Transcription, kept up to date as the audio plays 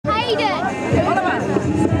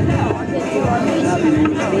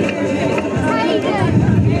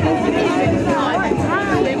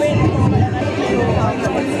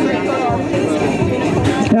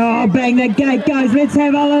Oh, bang, the gate goes. Let's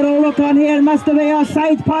have a little look on here. It must be our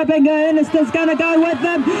Sage Pipinger. Ernest is going to go with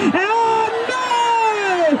them. Oh,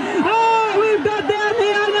 no! Oh, we've got down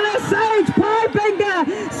here under the Sage Pipinger.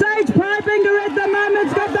 Sage Pipinger at the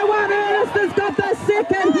moment's got the one. Ernest has got the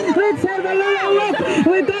second. Let's have a little look.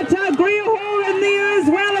 We've got Greer Hall in there as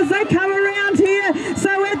well as they come around here.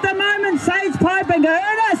 So at the moment, Sage Pipinger.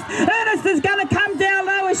 Ernest is going to come down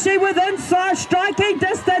low. Is she within striking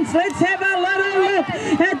distance? Let's have a little look.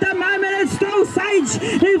 At the moment, it's still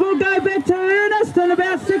Sage. He will go back to Ernest in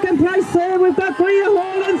about second place there. We've got Greer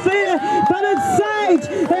Hall in there, but it's Sage.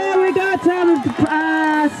 There we go to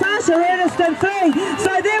Sasha Ernest in three.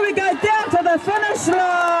 So there we go down to the finish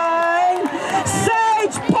line.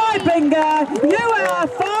 Sage Pipinger, you are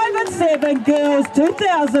 5 and 7 girls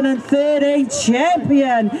 2013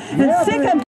 champion. And second